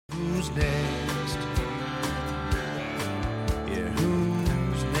next? Yeah,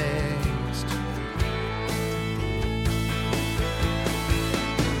 who's next?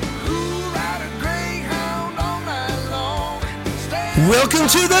 Who'll ride a greyhound all night long? Welcome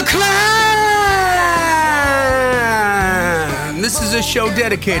to the Climb! This is a show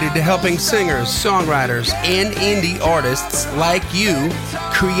dedicated to helping singers, songwriters, and indie artists like you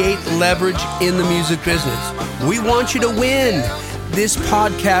create leverage in the music business. We want you to win. This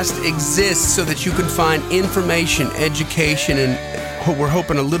podcast exists so that you can find information, education, and we're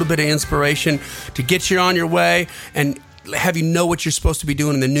hoping a little bit of inspiration to get you on your way and have you know what you're supposed to be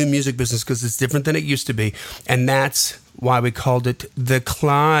doing in the new music business, because it's different than it used to be. And that's why we called it The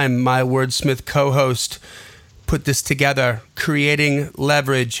Climb. My Wordsmith co-host put this together, creating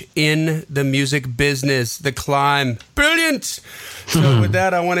leverage in the music business. The Climb. Brilliant! So with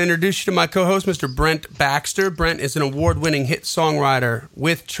that, I want to introduce you to my co-host, Mr. Brent Baxter. Brent is an award-winning hit songwriter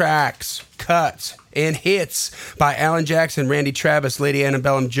with tracks, cuts, and hits by Alan Jackson, Randy Travis, Lady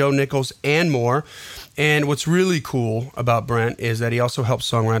Antebellum, Joe Nichols, and more. And what's really cool about Brent is that he also helps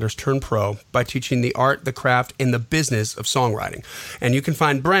songwriters turn pro by teaching the art, the craft, and the business of songwriting. And you can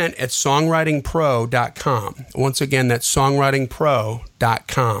find Brent at songwritingpro.com. Once again, that's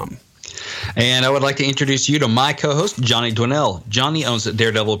songwritingpro.com. And I would like to introduce you to my co-host, Johnny Dwinell. Johnny owns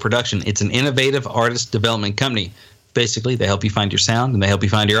Daredevil Production. It's an innovative artist development company. Basically, they help you find your sound and they help you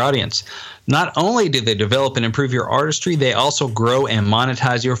find your audience. Not only do they develop and improve your artistry, they also grow and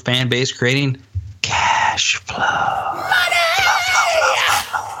monetize your fan base, creating cash flow. Money!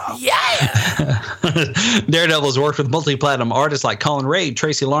 Yeah! Daredevil has worked with multi-platinum artists like Colin Ray,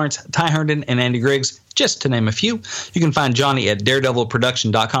 Tracy Lawrence, Ty Herndon, and Andy Griggs, just to name a few. You can find Johnny at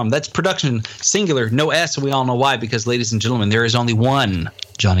daredevilproduction.com. That's production, singular, no S, and we all know why, because, ladies and gentlemen, there is only one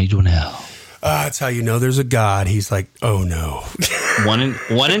Johnny Dwinell. That's how you know there's a God. He's like, oh no. One and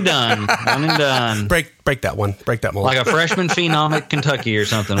done. One and done. Break that one. Break that mold. Like a freshman phenom at Kentucky or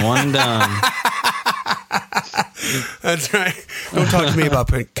something. One and done. That's right. Don't talk to me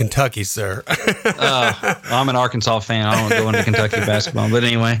about Kentucky, sir. I'm an Arkansas fan. I don't want to go into Kentucky basketball. But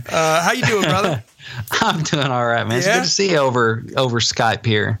anyway. How you doing, brother? I'm doing all right, man. It's good to see you over Skype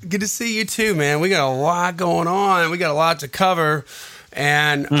here. Good to see you too, man. We got a lot going on. We got a lot to cover.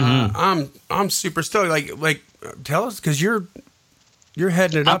 And I'm super stoked. Like, tell us, because you're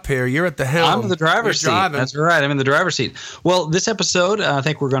heading it up here. You're at the helm. I'm in the driver's seat. That's right. I'm in the driver's seat. Well, this episode, I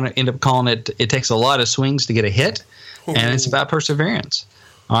think we're going to end up calling it Takes a Lot of Swings to Get a Hit. Ooh. And it's about perseverance.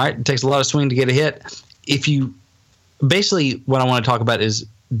 All right. It takes a lot of swing to get a hit. Basically, what I want to talk about is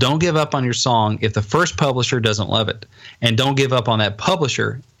don't give up on your song if the first publisher doesn't love it. And don't give up on that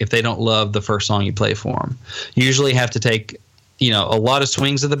publisher if they don't love the first song you play for them. You usually have to take a lot of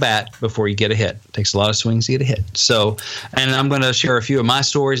swings of the bat before you get a hit. It takes a lot of swings to get a hit. So, and I'm going to share a few of my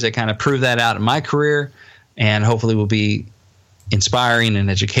stories that kind of prove that out in my career, and hopefully will be inspiring and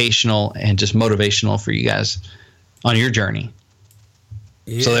educational and just motivational for you guys on your journey.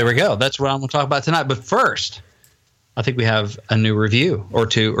 Yeah. So there we go. That's what I'm going to talk about tonight. But first, I think we have a new review, or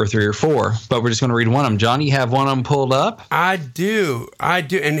two or three or four, but we're just going to read one of them. John, you have one of them pulled up? I do.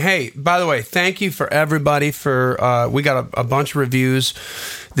 And hey, by the way, thank you for everybody for, we got a bunch of reviews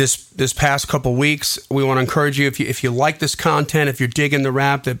this past couple weeks. We want to encourage you, if you like this content, if you're digging the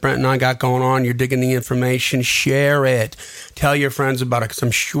rap that Brent and I got going on, you're digging the information, share it. Tell your friends about it, because I'm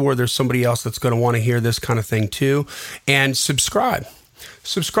sure there's somebody else that's going to want to hear this kind of thing too. And subscribe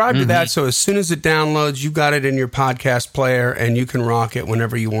to that, so as soon as it downloads, you got it in your podcast player, and you can rock it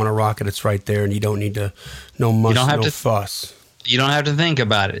whenever you want to rock it. It's right there, and you don't need to fuss. You don't have to think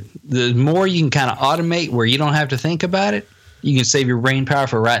about it. The more you can kind of automate where you don't have to think about it, you can save your brain power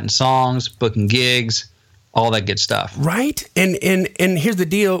for writing songs, booking gigs, all that good stuff. Right? And here's the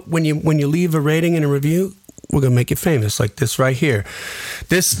deal: when you leave a rating and a review, we're going to make it famous, like this right here.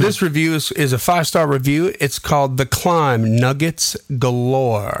 This review is a 5-star review. It's called The Climb, Nuggets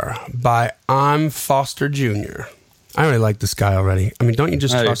Galore by I'm Foster Jr. I really like this guy already. I mean, don't you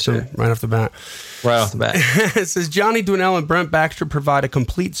just trust him right off the bat? Right off the bat. It says, Johnny Dwinell and Brent Baxter provide a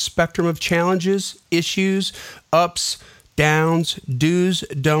complete spectrum of challenges, issues, ups, downs, do's,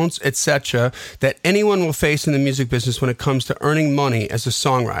 don'ts, etc. that anyone will face in the music business when it comes to earning money as a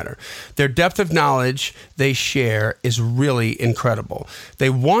songwriter. Their depth of knowledge they share is really incredible. They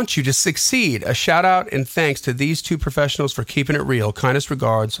want you to succeed. A shout out and thanks to these two professionals for keeping it real. Kindest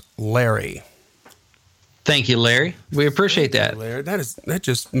regards, Larry. Thank you, Larry. We appreciate that. Larry,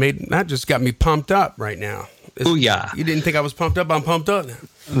 that just got me pumped up right now. Booyah. You didn't think I was pumped up? I'm pumped up now.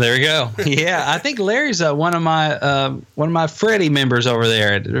 There we go. Yeah, I think Larry's one of my Freddie members over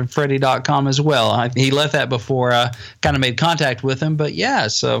there at Freddie.com as well. He left that before I kind of made contact with him. But yeah,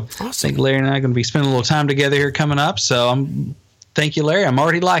 so awesome. I think Larry and I are going to be spending a little time together here coming up. So thank you, Larry. I'm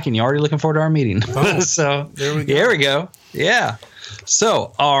already liking you. Already looking forward to our meeting. Oh, so there we go. Here we go. Yeah.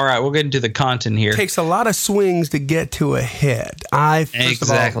 So, all right, we'll get into the content here. It takes a lot of swings to get to a hit. I first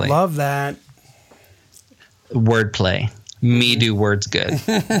of all love that. Wordplay. Me do words good.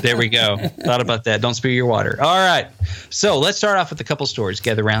 There we go. Thought about that. Don't spill your water. All right. So let's start off with a couple stories.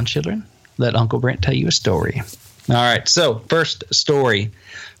 Gather round, children. Let Uncle Brent tell you a story. All right. So first story.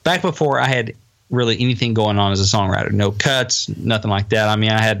 Back before I had really anything going on as a songwriter, no cuts, nothing like that. I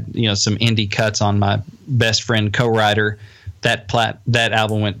mean, I had some indie cuts on my best friend co-writer. That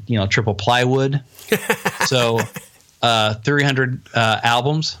album went triple plywood. So 300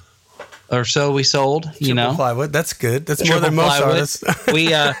 albums. Or so we sold, Triple plywood. That's good. That's more than most artists.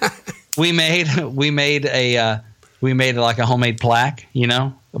 we made like a homemade plaque,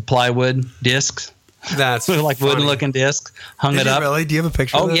 a plywood discs. That's like wooden looking discs. Hung it up. Really? Do you have a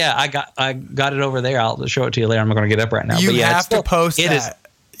picture? Oh of this? Yeah, I got it over there. I'll show it to you later. I'm not going to get up right now. You have to post that.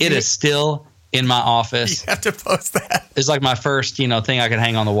 It is still in my office. You have to post that. It's like my first, thing I could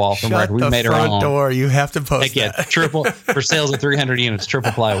hang on the wall from record. We made our own. Front door. You have to post that. Yeah, triple for sales of 300 units.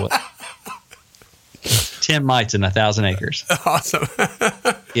 Triple plywood. 10 mites in 1,000 acres. Awesome.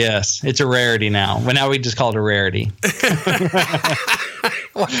 Yes, it's a rarity now. Well, now we just call it a rarity.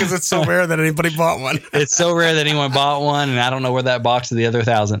 Well, because it's so rare that anybody bought one. It's so rare that anyone bought one, and I don't know where that box of the other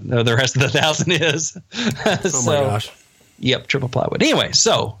 1,000 or the rest of the 1,000 is. Oh my gosh. Yep, triple plywood. Anyway,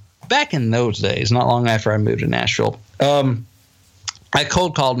 so back in those days, not long after I moved to Nashville, I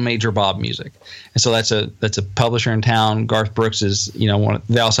cold called Major Bob Music, and so that's a publisher in town. Garth Brooks is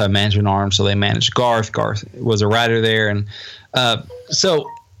they also have management arms, so they managed Garth. Garth was a writer there, and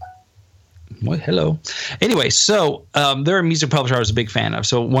hello. Anyway, so they're a music publisher I was a big fan of.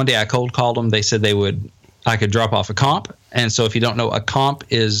 So one day I cold called them. They said I could drop off a comp, and so if you don't know, a comp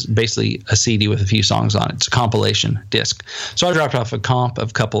is basically a CD with a few songs on it. It's a compilation disc. So I dropped off a comp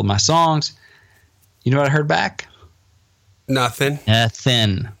of a couple of my songs. You know what I heard back? Nothing.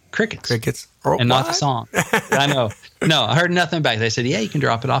 Crickets. Oh, and not the song. I know. No, I heard nothing back. They said, yeah, you can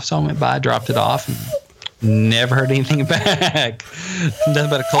drop it off. So I went by, dropped it off, and never heard anything back. Nothing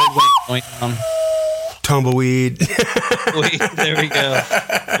but a cold wind going on. Tumbleweed. There we go.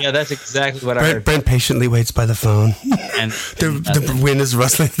 Yeah, that's exactly what I heard. Brent patiently waits by the phone. And the wind is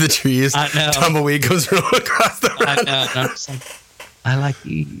rustling through the trees. I know. Tumbleweed goes rolling across the road. I know. I like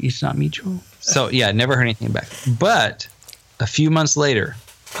it's not mutual. So, yeah, never heard anything back. But a few months later,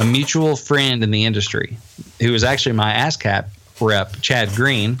 a mutual friend in the industry, who was actually my ASCAP rep, Chad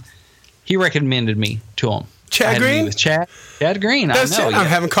Green, he recommended me to him. Chad Green? With Chad Green. That's I know. It. I'm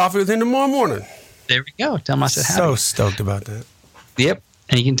having coffee with him tomorrow morning. There we go. Tell him I said hi. So stoked about that. Yep.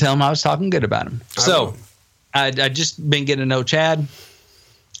 And you can tell him I was talking good about him. So I just been getting to know Chad,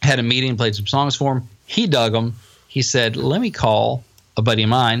 had a meeting, played some songs for him. He dug them. He said, let me call a buddy of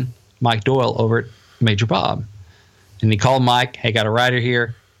mine, Mike Doyle, over at Major Bob. And he called Mike. Hey, got a writer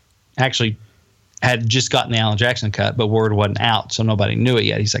here. Actually, had just gotten the Alan Jackson cut, but word wasn't out, so nobody knew it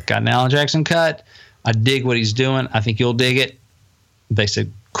yet. He's like, got an Alan Jackson cut. I dig what he's doing. I think you'll dig it. They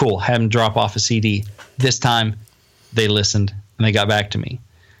said, cool. Have him drop off a CD. This time, they listened, and they got back to me.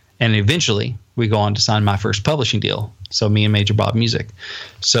 And eventually, we go on to sign my first publishing deal. So me and Major Bob Music.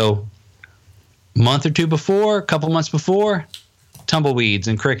 So a month or two before, a couple months before, tumbleweeds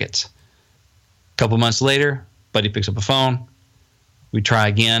and crickets. A couple months later, buddy picks up a phone. We try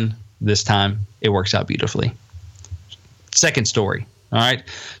again. This time, it works out beautifully. Second story. All right.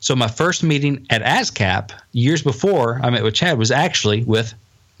 So my first meeting at ASCAP years before I met with Chad was actually with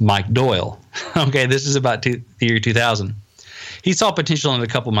Mike Doyle. Okay. This is about the year 2000. He saw potential in a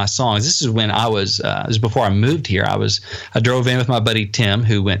couple of my songs. This is when I was, this was before I moved here. I drove in with my buddy Tim,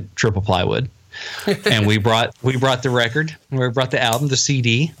 who went triple plywood, and we brought the record, we brought the album, the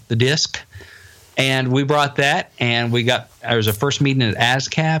CD, the disc. And we brought that, and there was a first meeting at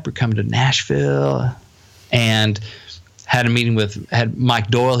ASCAP. We're coming to Nashville, and had Mike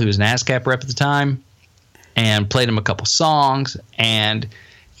Doyle, who was an ASCAP rep at the time, and played him a couple songs. And,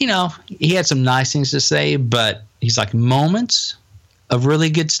 he had some nice things to say, but he's like moments of really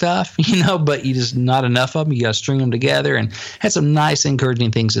good stuff, but you just not enough of them. You got to string them together, and had some nice,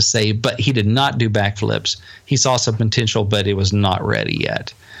 encouraging things to say, but he did not do backflips. He saw some potential, but it was not ready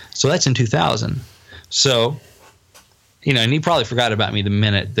yet. So that's in 2000. So, and he probably forgot about me the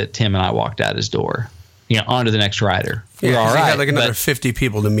minute that Tim and I walked out his door, on to the next rider. Yeah, we're all right. He had like another 50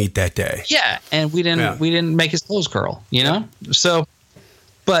 people to meet that day. Yeah, and we didn't make his clothes curl, So,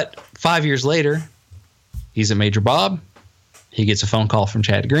 But 5 years later, he's at Major Bob. He gets a phone call from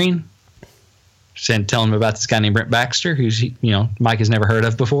Chad Green, telling him about this guy named Brent Baxter, who's, Mike has never heard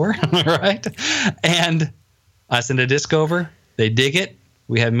of before, right? And I send a disc over. They dig it.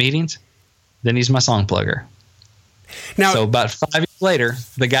 We have meetings. Then he's my song plugger. Now, so about 5 years later,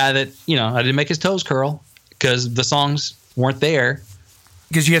 the guy that, I didn't make his toes curl because the songs weren't there.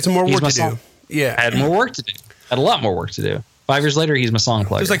 Because you had some more work to do. Yeah. I had more work to do. I had a lot more work to do. 5 years later, he's my song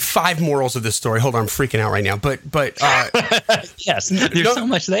plugger. There's like 5 morals of this story. Hold on, I'm freaking out right now. But yes, there's so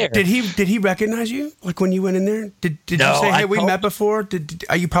much there. Did he recognize you? Like when you went in there? Did you say, hey, we met before?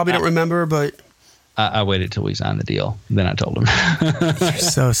 You probably don't remember, but I waited till we signed the deal. Then I told him. You're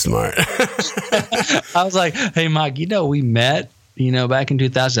so smart. I was like, hey, Mike, we met, back in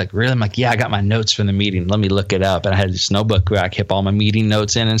 2000. Like, really? I'm like, yeah, I got my notes from the meeting. Let me look it up. And I had this notebook where I kept all my meeting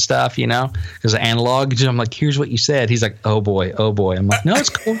notes in and stuff, because analog. I'm like, here's what you said. He's like, oh boy. I'm like, no, it's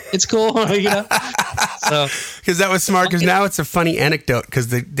cool. It's cool. So, because that was smart. Because now it's a funny anecdote because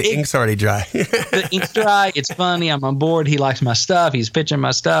the ink's already dry. The ink's dry. It's funny. I'm on board. He likes my stuff. He's pitching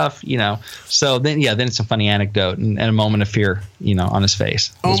my stuff. So then it's a funny anecdote and a moment of fear, on his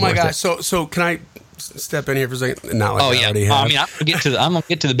face. Oh my gosh. So can I step in here for a second? Not like I already have. I'm gonna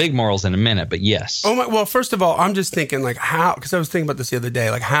get to the big morals in a minute, but yes. Oh my. Well, first of all, I'm just thinking like how, because I was thinking about this the other day,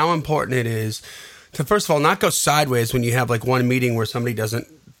 like how important it is to first of all not go sideways when you have like one meeting where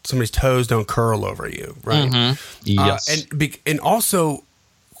somebody's toes don't curl over you, right? Mm-hmm. Yes. And also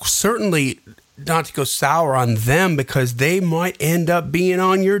certainly not to go sour on them because they might end up being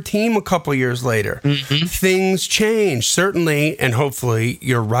on your team a couple years later. Mm-hmm. Things change certainly, and hopefully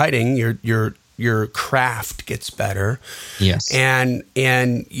your writing, your craft gets better. Yes. And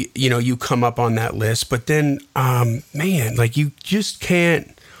you come up on that list, but then man, like you just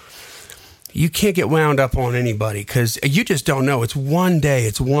can't get wound up on anybody because you just don't know. It's one day,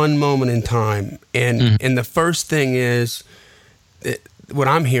 it's one moment in time. And the first thing is what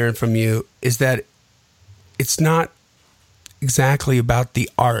I'm hearing from you is that it's not exactly about the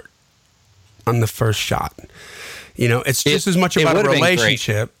art on the first shot. It's just as much about a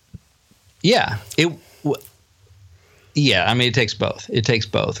relationship. Yeah. It takes both. It takes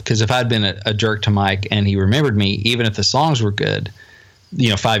both. Because if I'd been a jerk to Mike and he remembered me, even if the songs were good,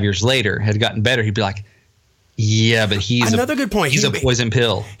 5 years later, had gotten better, he'd be like, yeah, but he's another good point. He's a poison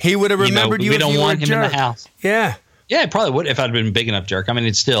pill. He would have remembered you. We don't want him in the house. Yeah. Yeah, it probably would if I'd been a big enough jerk. I mean,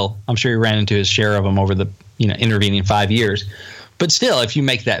 I'm sure he ran into his share of them over the, intervening 5 years. But still, if you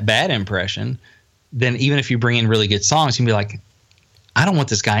make that bad impression, then even if you bring in really good songs, you can be like, I don't want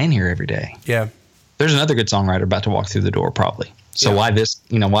this guy in here every day. Yeah. There's another good songwriter about to walk through the door probably. So why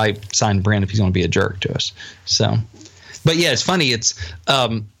why sign Brent if he's going to be a jerk to us? So, but yeah, it's funny. It's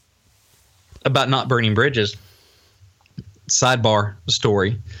about not burning bridges. Sidebar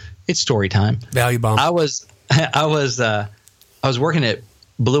story. It's story time. Value bomb. I was working at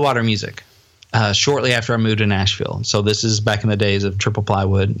Blue Water Music shortly after I moved to Nashville. So this is back in the days of triple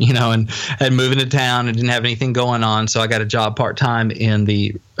plywood, and moving to town and didn't have anything going on. So I got a job part-time in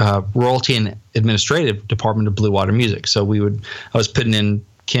the royalty and administrative department of Blue Water Music. So I was putting in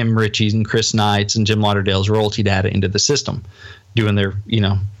Kim Ritchie's and Chris Knight's and Jim Lauderdale's royalty data into the system, doing their,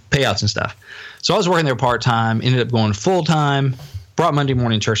 payouts and stuff. So I was working there part-time, ended up going full-time, brought Monday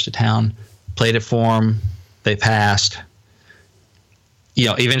Morning Church to town, played it for them. They passed.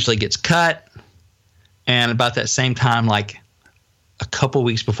 Eventually gets cut. And about that same time, like a couple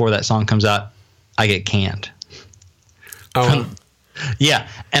weeks before that song comes out, I get canned. Oh. Yeah.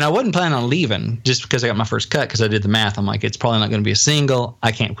 And I wasn't planning on leaving just because I got my first cut because I did the math. I'm like, it's probably not going to be a single.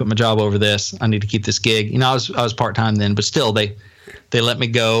 I can't quit my job over this. I need to keep this gig. I was part-time then, but still they let me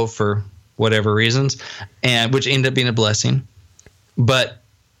go for whatever reasons, and which ended up being a blessing. But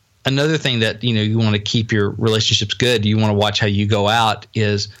another thing that, you want to keep your relationships good, you want to watch how you go out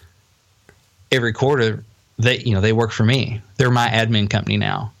is every quarter they work for me. They're my admin company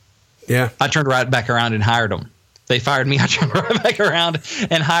now. Yeah. I turned right back around and hired them. They fired me. I turned right back around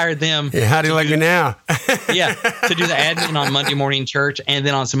and hired them. Yeah, how do you like me now? Yeah, to do the admin on Monday Morning Church, and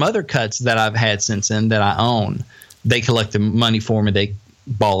then on some other cuts that I've had since then that I own. They collect the money for me. They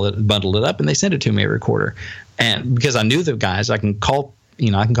bundle it up, and they send it to me every quarter. And because I knew the guys, I can call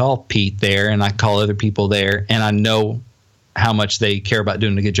Pete there, and I can call other people there, and I know how much they care about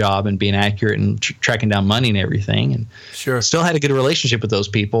doing a good job and being accurate and tracking down money and everything. And sure, still had a good relationship with those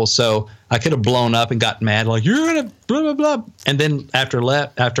people. So I could have blown up and got mad, like, you're going to blah, blah, blah. And then after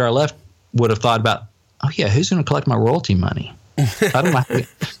I left, would have thought about, oh yeah, who's going to collect my royalty money? I don't know.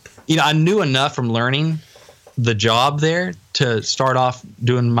 I knew enough from learning the job there to start off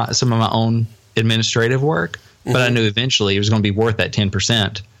doing some of my own administrative work. but I knew eventually it was going to be worth that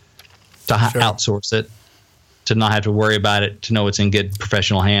 10% to outsource it, to not have to worry about it, to know it's in good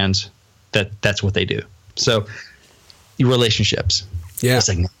professional hands. That's what they do. So relationships. Yeah. It's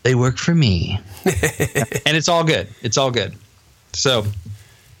like, they work for me. And it's all good. It's all good. So,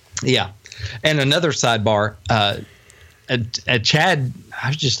 yeah. And another sidebar, Chad, I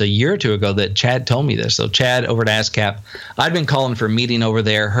was just a year or two ago that Chad told me this. So Chad over at ASCAP, I'd been calling for a meeting over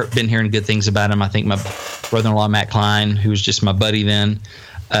there, been hearing good things about him. I think my brother-in-law, Matt Klein, who was just my buddy then,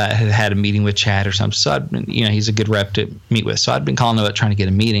 had a meeting with Chad or something. So I'd been, he's a good rep to meet with. So I'd been calling about trying to get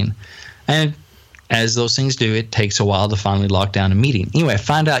a meeting. And as those things do, it takes a while to finally lock down a meeting. Anyway, I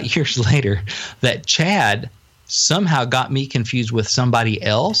find out years later that Chad somehow got me confused with somebody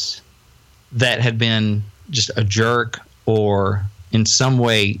else that had been just a jerk or in some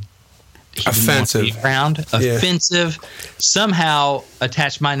way offensive. Offensive. Somehow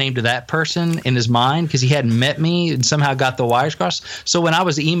attached my name to that person in his mind because he hadn't met me and somehow got the wires crossed. So when I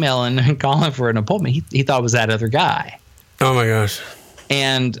was emailing and calling for an appointment, he thought it was that other guy. Oh, my gosh.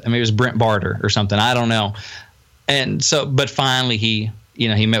 And I mean, it was Brent Barter or something. I don't know. And so, but finally he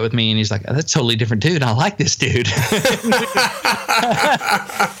met with me and he's like, oh, that's a totally different dude. I like this dude.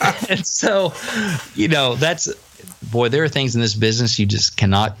 And so, there are things in this business you just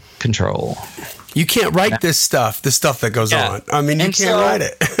cannot control. You can't write this stuff that goes on. I mean, you can't write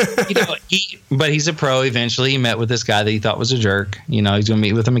it. But he's a pro. Eventually he met with this guy that he thought was a jerk. He's going to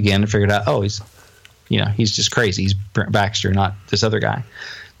meet with him again and figured out, he's just crazy. He's Brent Baxter, not this other guy.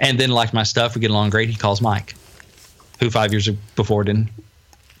 And then liked my stuff. We get along great. He calls Mike, who 5 years before didn't.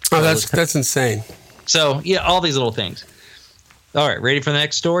 Oh, that's insane. So, all these little things. All right, ready for the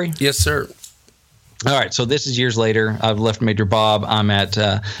next story? Yes, sir. All right, so this is years later. I've left Major Bob. I'm at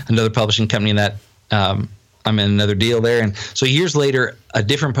another publishing company that I'm in another deal there. And so years later, a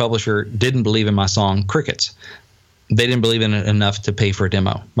different publisher didn't believe in my song, Crickets. They didn't believe in it enough to pay for a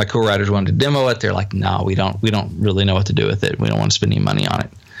demo. My co-writers wanted to demo it. They're like, no, we don't really know what to do with it. We don't want to spend any money on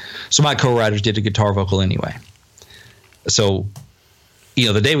it. So my co-writers did a guitar vocal anyway. So,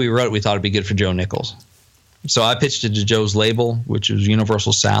 the day we wrote it, we thought it'd be good for Joe Nichols. So I pitched it to Joe's label, which was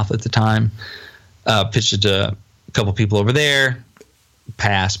Universal South at the time. Pitched it to a couple people over there.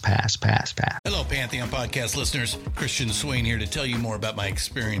 Pass. Hello, Pantheon podcast listeners. Christian Swain here to tell you more about my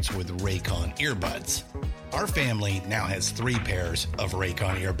experience with Raycon earbuds. Our family now has 3 pairs of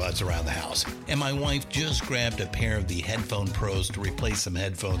Raycon earbuds around the house, and my wife just grabbed a pair of the Headphone Pros to replace some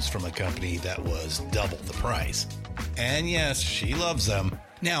headphones from a company that was double the price. And yes, she loves them.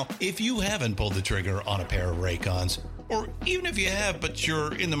 Now, if you haven't pulled the trigger on a pair of Raycons, or even if you have, but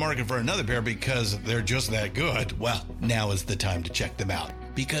you're in the market for another pair because they're just that good, well, now is the time to check them out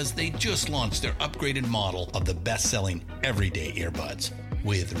because they just launched their upgraded model of the best-selling everyday earbuds.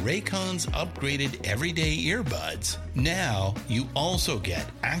 With Raycon's upgraded everyday earbuds, now you also get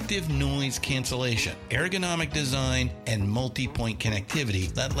active noise cancellation, ergonomic design, and multi-point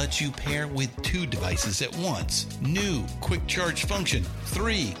connectivity that lets you pair with 2 devices at once. New quick charge function,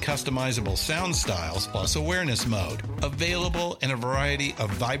 3 customizable sound styles, plus awareness mode. Available in a variety of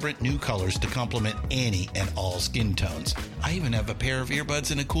vibrant new colors to complement any and all skin tones. I even have a pair of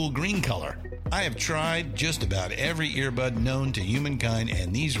earbuds in a cool green color. I have tried just about every earbud known to humankind,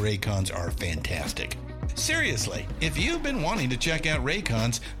 and these Raycons are fantastic. Seriously, if you've been wanting to check out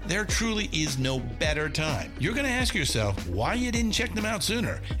Raycons, there truly is no better time. You're going to ask yourself why you didn't check them out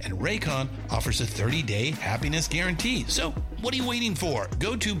sooner, and Raycon offers a 30-day happiness guarantee. So what are you waiting for?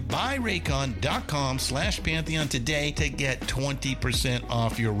 Go to buyraycon.com/Pantheon today to get 20%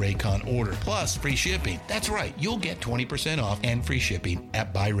 off your Raycon order, plus free shipping. That's right, you'll get 20% off and free shipping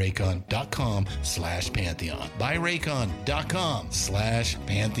at buyraycon.com/Pantheon.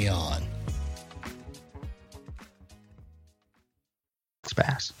 buyraycon.com/Pantheon.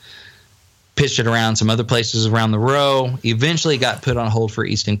 Pass. Pitched it around some other places around the row. Eventually got put on hold for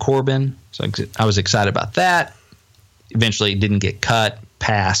Easton Corbin. So I was excited about that. Eventually didn't get cut.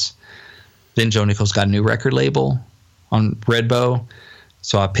 Pass. Then Joe Nichols got a new record label on Redbow.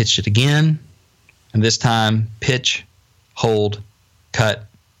 So I pitched it again. And this time, pitch, hold, cut,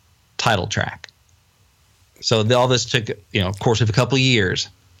 title track. So all this took, of course, a couple of years.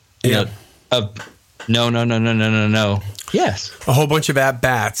 No. Yes. A whole bunch of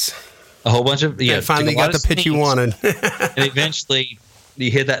at-bats. A whole bunch of, And finally got the pitch you wanted. And eventually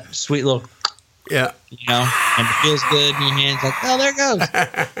you hit that sweet little, and it feels good in your hands. Like, oh, there it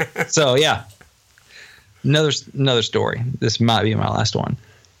goes. So, yeah. Another story. This might be my last one.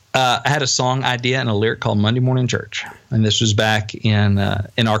 I had a song idea and a lyric called Monday Morning Church. And this was back in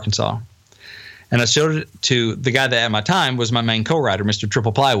Arkansas. And I showed it to the guy that at my time was my main co-writer, Mr.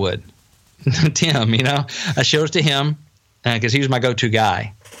 Triple Plywood. Tim, I showed it to him because he was my go-to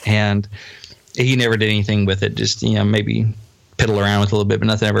guy, and he never did anything with it. Just, maybe piddle around with it a little bit, but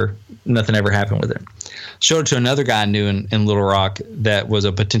nothing ever happened with it. Showed it to another guy I knew in Little Rock that was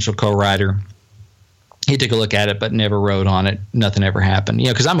a potential co-writer. He took a look at it, but never wrote on it. Nothing ever happened.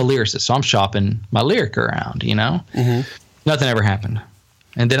 Because I'm a lyricist, so I'm shopping my lyric around, Mm-hmm. Nothing ever happened.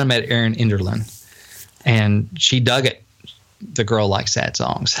 And then I met Erin Enderlin, and she dug it. The girl likes sad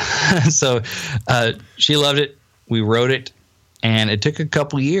songs. So she loved it. We wrote it, and it took a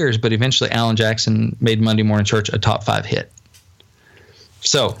couple years, but eventually Alan Jackson made Monday Morning Church a top 5 hit.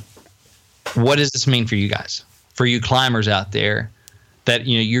 So what does this mean for you guys, for you climbers out there that,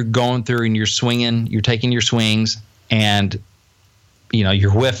 you're going through and you're swinging, you're taking your swings, and,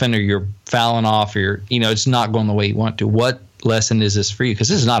 you're whiffing or you're fouling off or it's not going the way you want to. What lesson is this for you? Because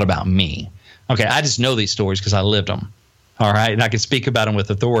this is not about me. Okay, I just know these stories because I lived them. All right, and I can speak about them with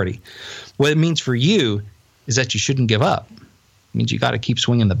authority. What it means for you is that you shouldn't give up. It means you got to keep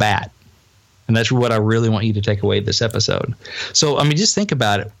swinging the bat. And that's what I really want you to take away this episode. So, just think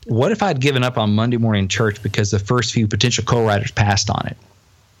about it. What if I'd given up on Monday Morning Church because the first few potential co-writers passed on it?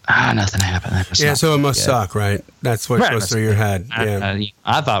 Nothing happened. Yeah, so it must suck, right? That's what goes through your head.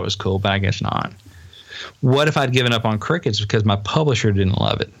 I thought it was cool, but I guess not. What if I'd given up on Crickets because my publisher didn't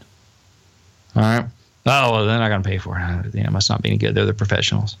love it? All right. Oh, well, they're not going to pay for it. It must not be any good. They're the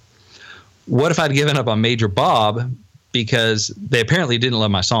professionals. What if I'd given up on Major Bob because they apparently didn't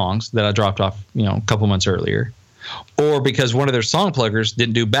love my songs that I dropped off, a couple months earlier, or because one of their song pluggers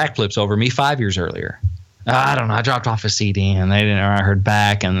didn't do backflips over me 5 years earlier? I don't know. I dropped off a CD and they didn't. Or I heard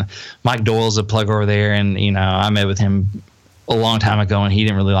back, and Mike Doyle's a plugger over there, and I met with him a long time ago, and he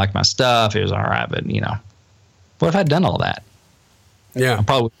didn't really like my stuff. It was all right, but what if I'd done all that? Yeah, I'd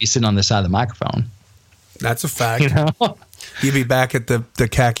probably be sitting on this side of the microphone. That's a fact. You'd be back at the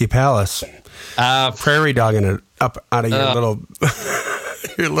Khaki Palace, prairie dogging it up out of your little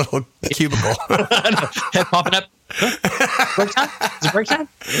your little cubicle. Head popping up. Break time? Is it break time?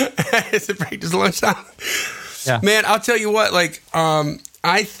 Is it break? Is it lunchtime? Yeah. Man, I'll tell you what.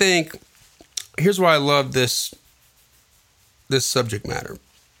 I think here's why I love this subject matter,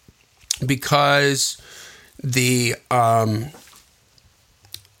 because the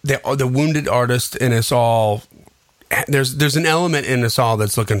wounded artist in us all, there's an element in us all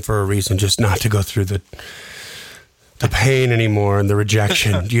that's looking for a reason just not to go through the pain anymore and the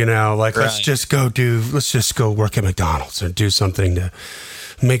rejection, right. Let's just go work at McDonald's or do something to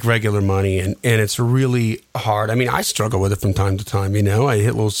make regular money. And it's really hard. I struggle with it from time to time, I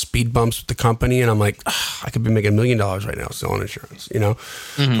hit little speed bumps with the company and I'm like, I could be making $1 million right now selling insurance,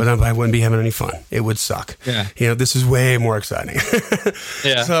 Mm-hmm. but I wouldn't be having any fun. It would suck. Yeah. This is way more exciting.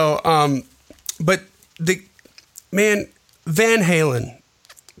 Yeah. So, but Van Halen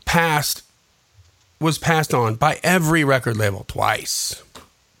was passed on by every record label twice.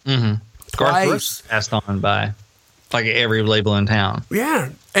 Mm-hmm. Twice. Passed on by every label in town. Yeah.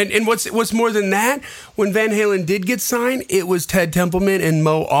 And what's more than that, when Van Halen did get signed, it was Ted Templeman and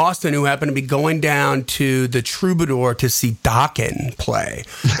Mo Austin who happened to be going down to the Troubadour to see Dokken play.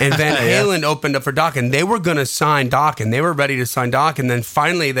 And Van Halen opened up for Dokken. They were going to sign Dokken. They were ready to sign Dokken. Then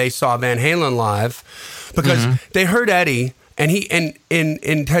finally they saw Van Halen live because they heard Eddie. And he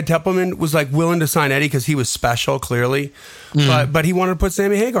and Ted Templeman was willing to sign Eddie because he was special, clearly, but he wanted to put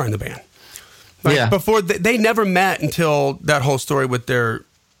Sammy Hagar in the band. Before they never met until that whole story with their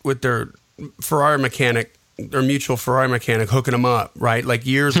Ferrari mechanic, their mutual Ferrari mechanic hooking them up, right?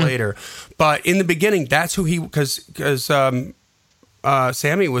 Years later. But in the beginning, that's who because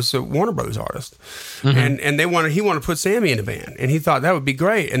Sammy was a Warner Brothers artist, and he wanted to put Sammy in the band, and he thought that would be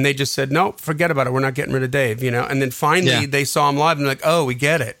great, and they just said, nope, forget about it, we're not getting rid of Dave, And then finally they saw him live and they're like, oh, we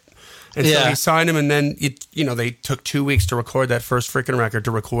get it. And so he signed him, and then they took 2 weeks to record that first freaking record,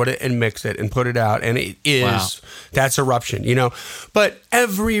 to record it and mix it and put it out, and it is that's Eruption, But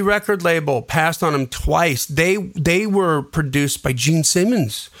every record label passed on him twice. They were produced by Gene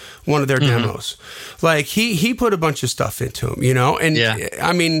Simmons, one of their demos. He put a bunch of stuff into them,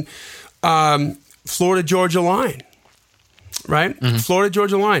 And Florida Georgia Line, right? Florida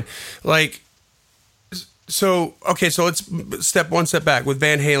Georgia Line, So let's step one step back with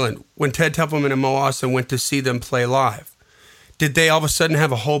Van Halen. When Ted Templeman and Mo Austin went to see them play live, did they all of a sudden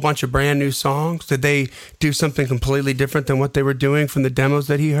have a whole bunch of brand new songs? Did they do something completely different than what they were doing from the demos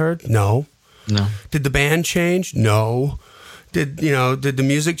that he heard? No. Did the band change? No. Did the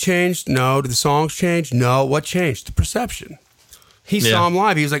music change? No. Did the songs change? No. What changed? The perception. He saw him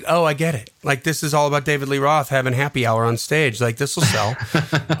live. He was like, "Oh, I get it. Like, this is all about David Lee Roth having happy hour on stage. Like, this will sell."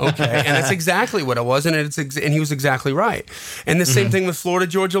 Okay, and that's exactly what it was, and and he was exactly right. And the same thing with Florida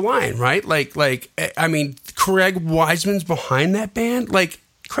Georgia Line, right? Like, I mean, Craig Wiseman's behind that band. Like,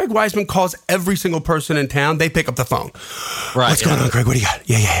 Craig Wiseman calls every single person in town. They pick up the phone. Right. What's going on, Craig? What do you got?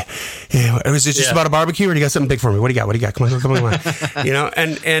 Yeah. Is it just about a barbecue, or do you got something big for me? What do you got? Come on. You know,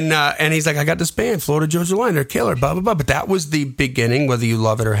 and he's like, I got this band, Florida Georgia Line. They're killer, blah, blah, blah. But that was the beginning, whether you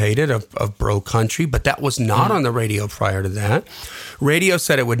love it or hate it, of bro country. But that was not on the radio prior to that. Radio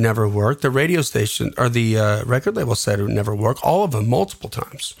said it would never work. The radio station or the record label said it would never work. All of them, multiple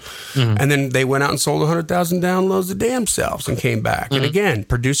times. And then they went out and sold 100,000 downloads the damn selves and came back. And again,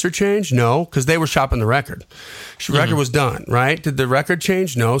 producer change? No, because they were shopping the record. The record was done, right? Did the record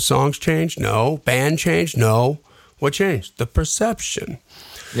change? No. Songs changed? No. Band changed? No. What changed? The perception.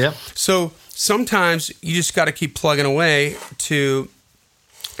 Yep. So sometimes you just got to keep plugging away to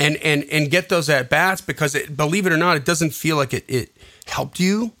and get those at bats, because believe it or not, it doesn't feel like it helped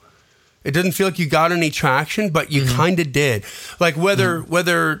you. It doesn't feel like you got any traction, but you kind of did. Like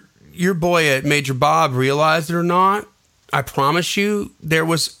whether your boy at Major Bob realized it or not, I promise you,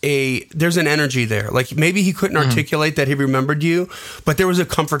 there's an energy there. Like, maybe he couldn't articulate that he remembered you, but there was a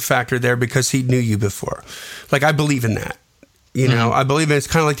comfort factor there because he knew you before. Like, I believe in that. You know, I believe it's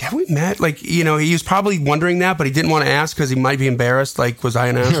kind of like, have we met? Like, you know, he was probably wondering that, but he didn't want to ask because he might be embarrassed. Like, was I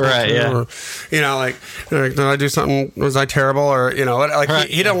an asshole? Right, yeah. Or, you know, like, did I do something? Was I terrible? Or, you know, like, right.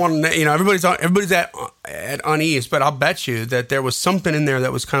 he didn't want to, you know, everybody's at unease, but I'll bet you that there was something in there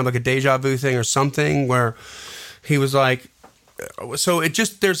that was kind of like a deja vu thing or something where he was like, so it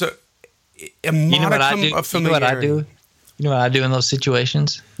just, there's a modicum of familiarity. You know what I do? You know what I do in those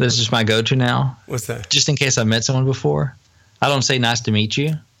situations? This is just my go-to now. What's that? Just in case I've met someone before, I don't say nice to meet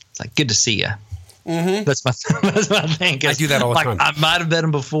you. It's like, good to see you. Mm-hmm. That's my thing. I do that all the time. I might have met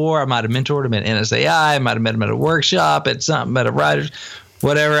him before. I might have mentored him at NSAI. I might have met him at a workshop, at something, at a writer's,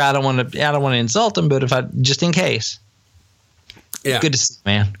 whatever. I don't want to insult him, but just in case. Yeah. Good to see you,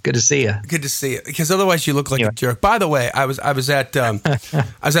 man. Good to see you. Good to see you. Because otherwise you look like a jerk. By the way, I was at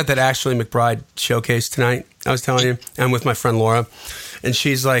that Ashley McBryde showcase tonight. I was telling you, I'm with my friend Laura, and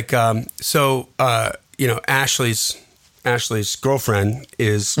she's like, you know, Ashley's girlfriend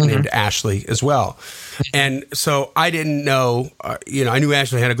is named Ashley as well. And so I didn't know, you know, I knew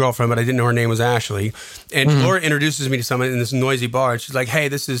Ashley had a girlfriend, but I didn't know her name was Ashley. And Laura introduces me to someone in this noisy bar, and she's like, hey,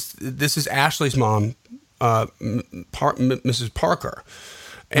 this is Ashley's mom, Mrs. Parker.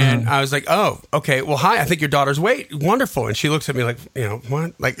 And I was like, oh, okay. Well, hi, I think your daughter's wonderful. And she looks at me like, you know,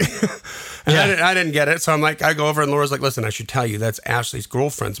 what? Like, and I didn't get it. So I'm like, I go over and Laura's like, listen, I should tell you, that's Ashley's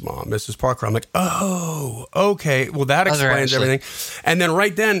girlfriend's mom, Mrs. Parker. I'm like, oh, okay. Well, that explains everything. And then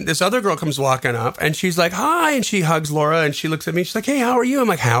right then, this other girl comes walking up and she's like, hi. And she hugs Laura and she looks at me. She's like, hey, how are you? I'm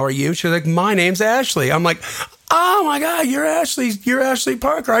like, how are you? She's like, my name's Ashley. I'm like, oh my God, you're Ashley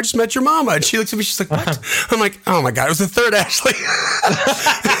Parker. I just met your mama. And she looks at me, she's like, what? I'm like, oh my God, it was the third Ashley.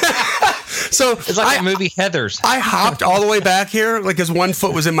 So it's like the movie Heathers. I hopped all the way back here, like, as one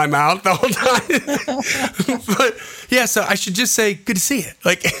foot was in my mouth the whole time. But yeah, so I should just say, good to see you.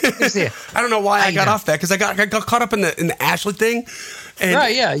 Like, good to see you. I don't know why I got off that, because I got caught up in the Ashley thing. And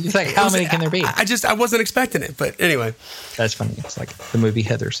right, yeah. You're like, how many can there be? I wasn't expecting it, but anyway. That's funny. It's like the movie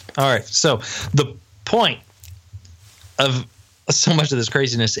Heathers. All right, so the point of so much of this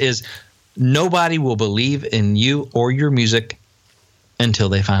craziness is nobody will believe in you or your music until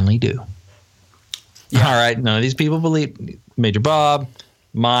they finally do. Yeah. All right. None of these people believe Major Bob,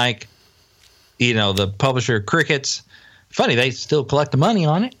 Mike, you know, the publisher Crickets. Funny, they still collect the money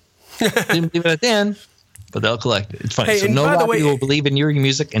on it. Didn't believe it then, but they'll collect it. It's funny. Hey, so nobody will believe in your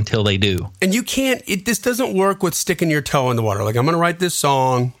music until they do. And you can't, this doesn't work with sticking your toe in the water. Like, I'm going to write this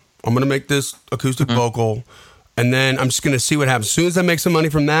song. I'm going to make this acoustic vocal. And then I'm just going to see what happens. As soon as I make some money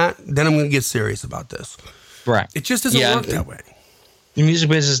from that, then I'm going to get serious about this. Right. It just doesn't work that way. The music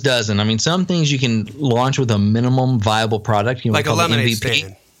business doesn't. I mean, some things you can launch with a minimum viable product. You know, like a lemonade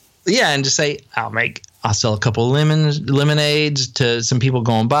stand. Yeah, and just say, I'll sell a couple of lemonades to some people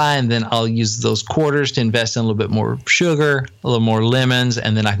going by, and then I'll use those quarters to invest in a little bit more sugar, a little more lemons,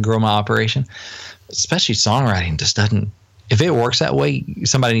 and then I can grow my operation. Especially songwriting just doesn't. If it works that way,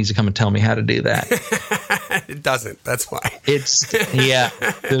 somebody needs to come and tell me how to do that. It doesn't. That's why.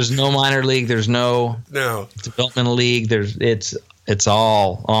 There's no minor league. There's no developmental league. It's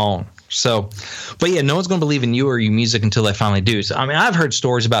all on. So, but yeah, no one's going to believe in you or your music until they finally do. So, I mean, I've heard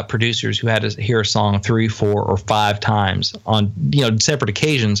stories about producers who had to hear a song 3, 4, or 5 times on, you know, separate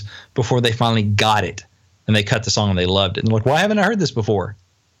occasions before they finally got it, and they cut the song and they loved it. And like, why haven't I heard this before?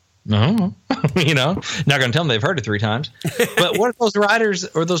 No, not going to tell them they've heard it 3 times. But what if those writers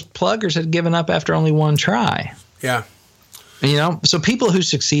or those pluggers had given up after only one try? Yeah. So people who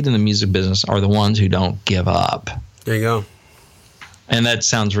succeed in the music business are the ones who don't give up. There you go. And that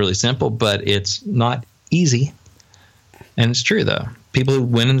sounds really simple, but it's not easy. And it's true, though. People who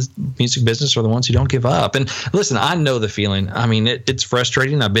win in the music business are the ones who don't give up. And listen, I know the feeling. I mean, it's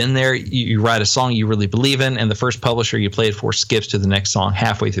frustrating. I've been there. You write a song you really believe in, and the first publisher you played for skips to the next song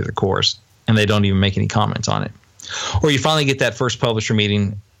halfway through the chorus, and they don't even make any comments on it. Or you finally get that first publisher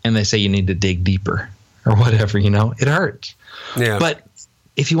meeting, and they say you need to dig deeper or whatever, It hurts. Yeah. But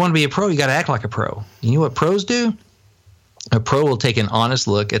if you want to be a pro, you got to act like a pro. You know what pros do? A pro will take an honest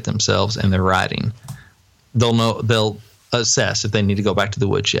look at themselves and their writing. They'll assess if they need to go back to the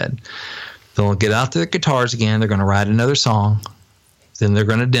woodshed. They'll get out their guitars again. They're going to write another song. Then they're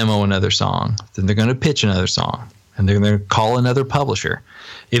going to demo another song. Then they're going to pitch another song. And they're going to call another publisher.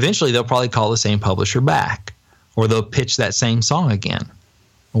 Eventually, they'll probably call the same publisher back. Or they'll pitch that same song again.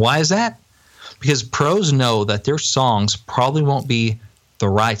 Why is that? Because pros know that their songs probably won't be the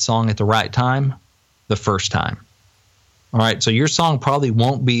right song at the right time the first time. All right, so your song probably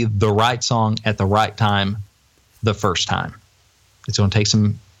won't be the right song at the right time the first time. It's going to take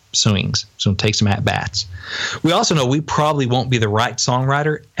some swings. It's going to take some at-bats. We also know we probably won't be the right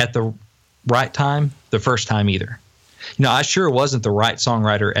songwriter at the right time the first time either. I sure wasn't the right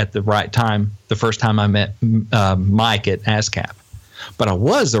songwriter at the right time the first time I met Mike at ASCAP. But I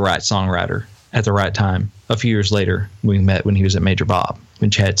was the right songwriter at the right time a few years later we met when he was at Major Bob,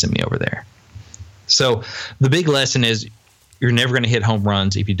 when Chad sent me over there. So the big lesson is you're never going to hit home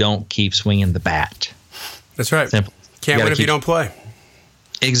runs if you don't keep swinging the bat. That's right. Simple. Can't win if you don't play.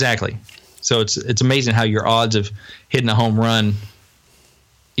 Exactly. So it's amazing how your odds of hitting a home run,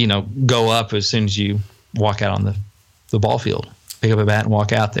 go up as soon as you walk out on the ball field. Pick up a bat and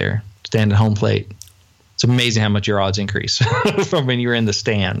walk out there, stand at home plate. It's amazing how much your odds increase from when you're in the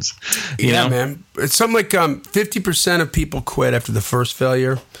stands. You know? Man. It's something like 50% of people quit after the first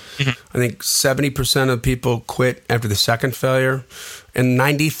failure. Mm-hmm. I think 70% of people quit after the second failure. And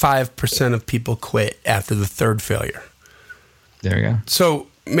 95% of people quit after the third failure. There you go. So,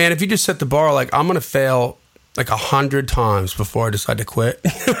 man, if you just set the bar like, I'm going to fail like 100 times before I decide to quit.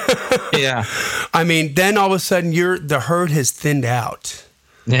 Yeah. I mean, then all of a sudden the herd has thinned out.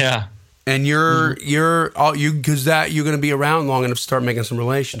 Yeah. And you're going to be around long enough to start making some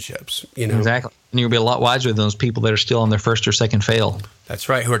relationships, Exactly. And you'll be a lot wiser than those people that are still on their first or second fail. That's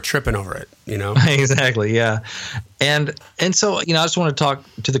right. Who are tripping over it, Exactly. Yeah. And so, I just want to talk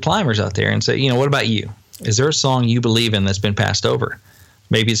to the climbers out there and say, what about you? Is there a song you believe in that's been passed over?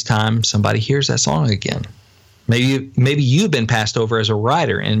 Maybe it's time somebody hears that song again. Maybe you've been passed over as a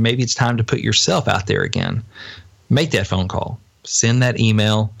writer, and maybe it's time to put yourself out there again. Make that phone call. Send that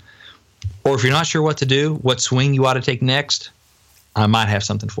email. Or if you're not sure what to do, what swing you ought to take next, I might have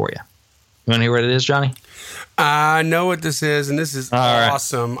something for you. You want to hear what it is, Johnny? I know what this is, and this is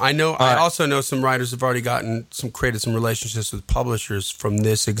awesome. Right. I also know some writers have already created some relationships with publishers from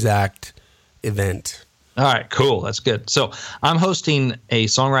this exact event. All right, cool. That's good. So I'm hosting a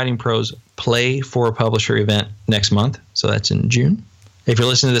Songwriting Pros Play for a Publisher event next month. So that's in June. If you're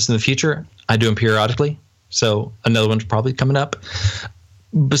listening to this in the future, I do them periodically. So another one's probably coming up.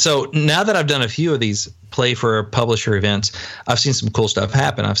 So now that I've done a few of these Play for a Publisher events, I've seen some cool stuff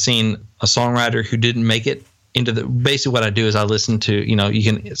happen. I've seen a songwriter who didn't make it into basically what I do is I listen to, you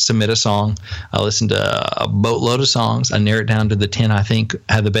can submit a song. I listen to a boatload of songs. I narrow it down to the 10 I think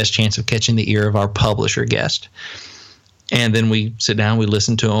have the best chance of catching the ear of our publisher guest. And then we sit down, we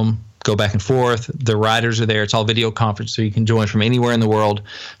listen to them, go back and forth. The writers are there. It's all video conference, so you can join from anywhere in the world.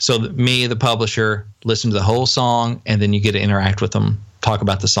 So me, the publisher, listen to the whole song, and then you get to interact with them, talk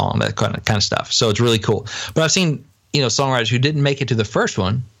about the song, that kind of stuff. So it's really cool. But I've seen, songwriters who didn't make it to the first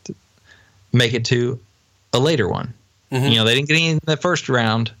one make it to a later one. Mm-hmm. They didn't get in the first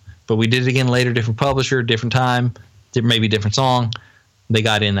round, but we did it again later, different publisher, different time, maybe different song. They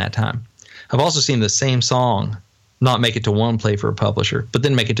got in that time. I've also seen the same song not make it to one Play for a Publisher, but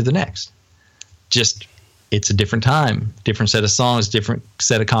then make it to the next. Just, it's a different time, different set of songs, different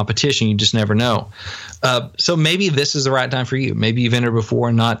set of competition. You just never know. So maybe this is the right time for you. Maybe you've entered before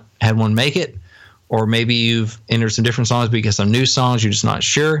and not had one make it, or maybe you've entered some different songs because some new songs, you're just not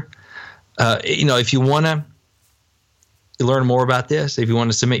sure. If you want to learn more about this, if you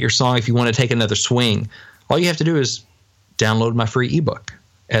want to submit your song, if you want to take another swing, all you have to do is download my free ebook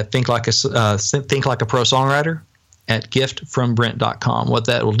at Think Like a Pro Songwriter at giftfrombrent.com. What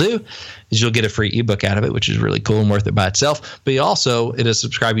that will do is you'll get a free ebook out of it, which is really cool and worth it by itself. But it'll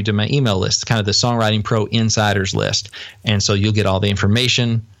subscribe you to my email list, kind of the Songwriting Pro Insiders list. And so you'll get all the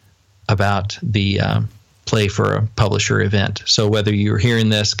information about the Play for a Publisher event. So whether you're hearing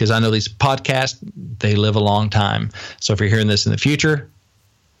this, because I know these podcasts, they live a long time. So if you're hearing this in the future,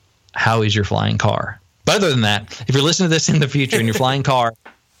 how is your flying car? But other than that, if you're listening to this in the future and you're flying car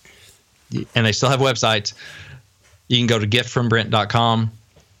and they still have websites, you can go to giftfrombrent.com.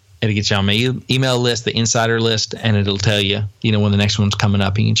 It'll get you on my email list, the insider list, and it'll tell you, when the next one's coming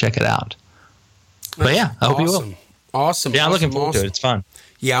up, and you can check it out. But yeah, I hope you will. Awesome. Yeah, I'm looking forward to it. It's fun.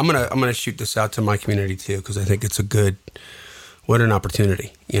 Yeah, I'm gonna shoot this out to my community too, because I think it's what an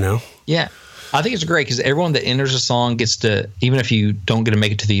opportunity, Yeah, I think it's great because everyone that enters a song gets to, even if you don't get to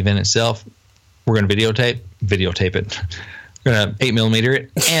make it to the event itself, we're going to videotape it. We're going to 8mm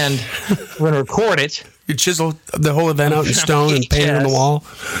it, and we're going to record it. You chisel the whole event out in stone and paint it on the wall.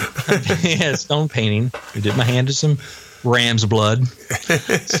 Yeah, stone painting. I did my hand to some ram's blood,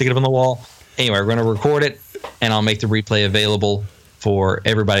 stick it up on the wall. Anyway, we're going to record it, and I'll make the replay available for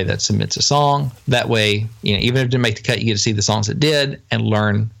everybody that submits a song. That way, even if it didn't make the cut, you get to see the songs that did and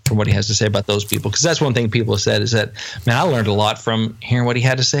learn from what he has to say about those people. Because that's one thing people have said is that, man, I learned a lot from hearing what he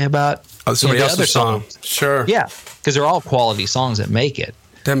had to say about somebody else's other songs. Sure. Yeah, because they're all quality songs that make it.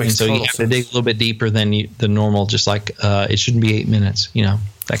 That makes total sense. So you have to dig a little bit deeper than the normal, just like it shouldn't be 8 minutes,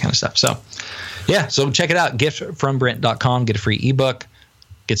 that kind of stuff. So, yeah, so check it out, giftfrombrent.com. Get a free ebook.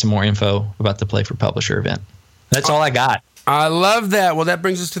 Get some more info about the Play for Publisher event. That's all I got. I love that. Well, that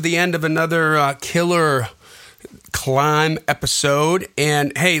brings us to the end of another killer climb episode.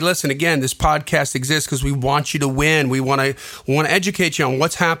 And hey, listen, again, this podcast exists because we want you to win. We want to educate you on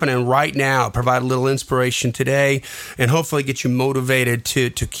what's happening right now, provide a little inspiration today, and hopefully get you motivated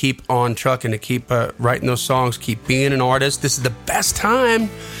to keep on trucking, to keep writing those songs, keep being an artist. This is the best time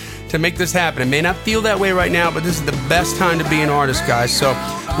to make this happen. It may not feel that way right now, but this is the best time to be an artist, guys. So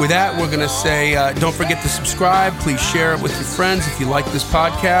with that, we're going to say, don't forget to subscribe. Please share it with your friends if you like this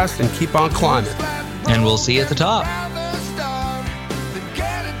podcast, and keep on climbing. And we'll see you at the top.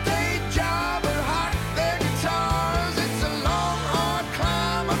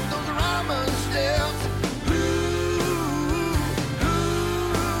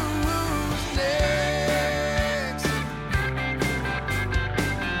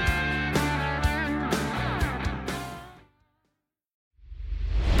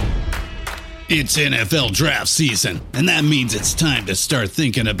 It's NFL draft season, and that means it's time to start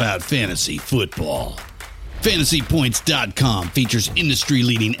thinking about fantasy football. FantasyPoints.com features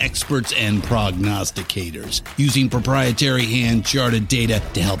industry-leading experts and prognosticators using proprietary hand-charted data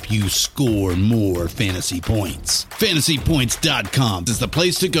to help you score more fantasy points. FantasyPoints.com is the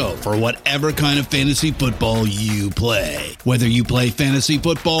place to go for whatever kind of fantasy football you play. Whether you play fantasy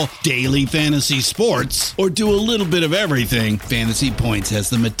football, daily fantasy sports, or do a little bit of everything, Fantasy Points has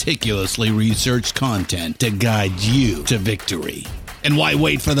the meticulously researched content to guide you to victory. And why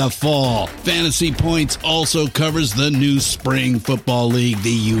wait for the fall? Fantasy Points also covers the new spring football league,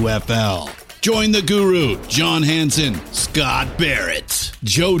 the UFL. Join the guru, John Hansen, Scott Barrett,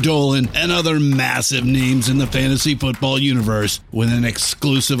 Joe Dolan, and other massive names in the fantasy football universe with an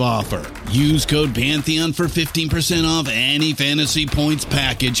exclusive offer. Use code Pantheon for 15% off any Fantasy Points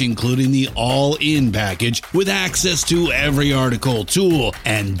package, including the all-in package, with access to every article, tool,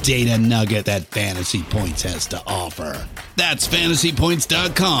 and data nugget that Fantasy Points has to offer. That's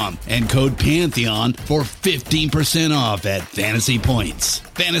FantasyPoints.com and code Pantheon for 15% off at Fantasy Points.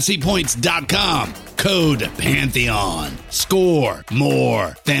 FantasyPoints.com, code Pantheon. Score more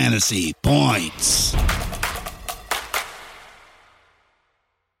fantasy points.